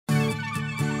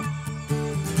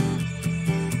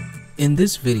In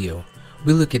this video,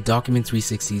 we'll look at Document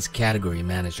 360's Category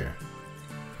Manager.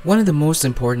 One of the most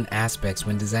important aspects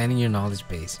when designing your knowledge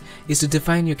base is to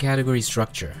define your category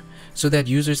structure so that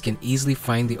users can easily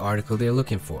find the article they're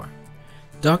looking for.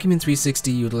 Document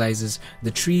 360 utilizes the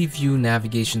Tree View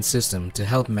navigation system to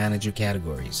help manage your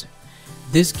categories.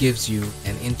 This gives you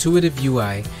an intuitive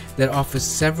UI that offers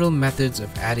several methods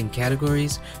of adding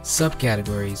categories,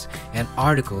 subcategories, and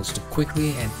articles to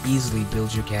quickly and easily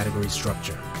build your category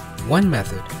structure. One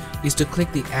method is to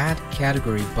click the Add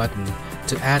Category button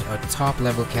to add a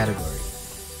top-level category.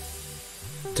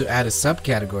 To add a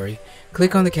subcategory,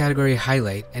 click on the category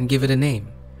highlight and give it a name.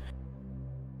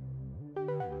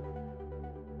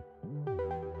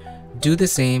 Do the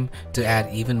same to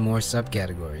add even more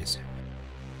subcategories.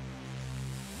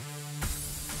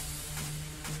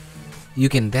 You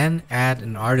can then add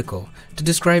an article to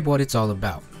describe what it's all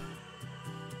about.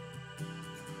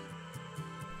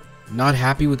 Not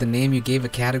happy with the name you gave a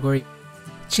category?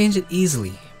 Change it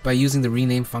easily by using the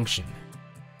rename function.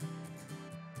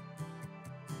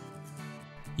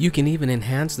 You can even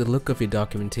enhance the look of your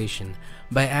documentation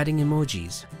by adding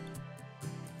emojis.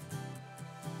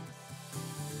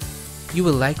 You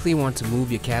will likely want to move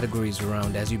your categories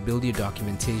around as you build your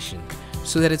documentation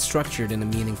so that it's structured in a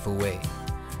meaningful way.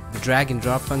 The drag and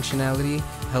drop functionality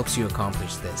helps you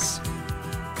accomplish this.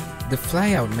 The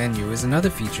Flyout menu is another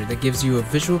feature that gives you a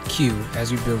visual cue as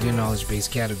you build your knowledge base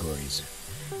categories.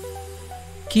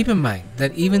 Keep in mind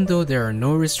that even though there are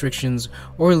no restrictions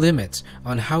or limits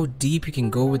on how deep you can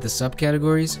go with the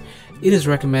subcategories, it is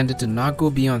recommended to not go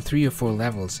beyond 3 or 4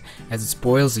 levels as it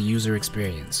spoils the user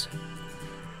experience.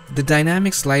 The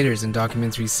dynamic sliders in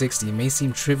Document 360 may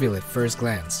seem trivial at first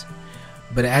glance,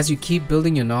 but as you keep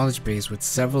building your knowledge base with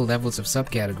several levels of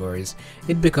subcategories,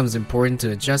 it becomes important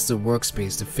to adjust the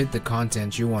workspace to fit the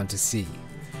content you want to see.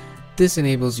 This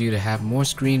enables you to have more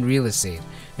screen real estate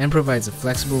and provides a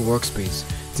flexible workspace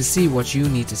to see what you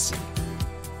need to see.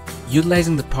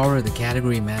 Utilizing the power of the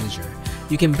Category Manager,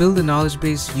 you can build the knowledge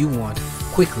base you want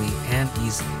quickly and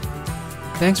easily.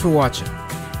 Thanks for watching,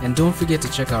 and don't forget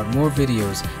to check out more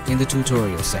videos in the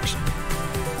tutorial section.